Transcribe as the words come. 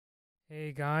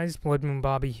Hey guys, Blood Moon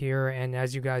Bobby here, and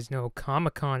as you guys know,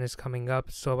 Comic-Con is coming up,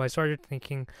 so I started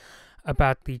thinking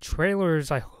about the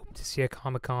trailers I hope to see at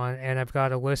Comic-Con, and I've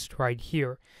got a list right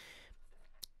here.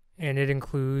 And it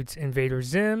includes Invader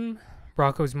Zim,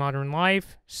 Rocco's Modern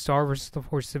Life, Star vs. the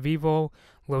Force of Evil,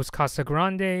 Los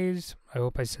Casagrandes, I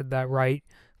hope I said that right,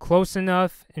 Close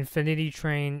Enough, Infinity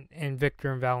Train, and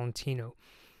Victor and Valentino.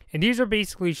 And these are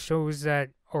basically shows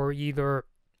that are either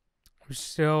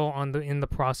still in the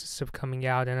process of coming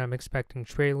out, and I'm expecting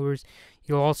trailers.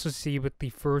 You'll also see with the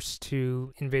first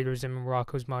two, Invader Zim and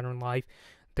Rocco's Modern Life,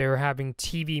 they're having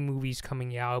TV movies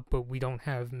coming out, but we don't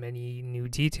have many new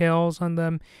details on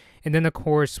them. And then, of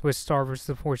course, with Star vs.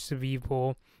 the Force of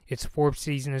Evil, its fourth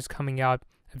season is coming out.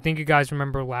 I think you guys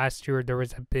remember last year there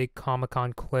was a big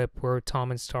Comic-Con clip where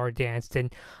Tom and Star danced,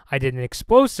 and I did an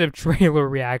explosive trailer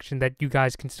reaction that you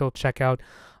guys can still check out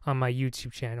on my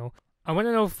YouTube channel. I want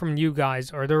to know from you guys,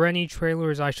 are there any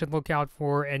trailers I should look out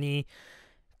for? Any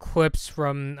clips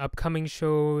from upcoming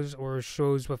shows or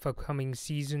shows with upcoming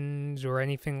seasons or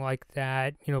anything like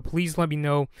that? Please let me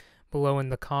know below in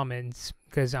the comments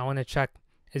because I want to check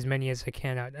as many as I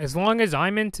can out. As long as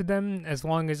I'm into them, as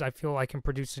long as I feel I can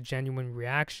produce a genuine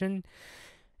reaction,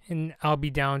 and I'll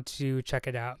be down to check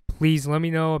it out. Please let me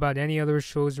know about any other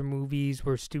shows or movies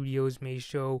where studios may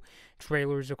show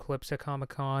trailers or clips at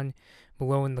Comic-Con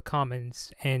below in the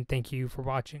comments, and thank you for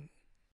watching.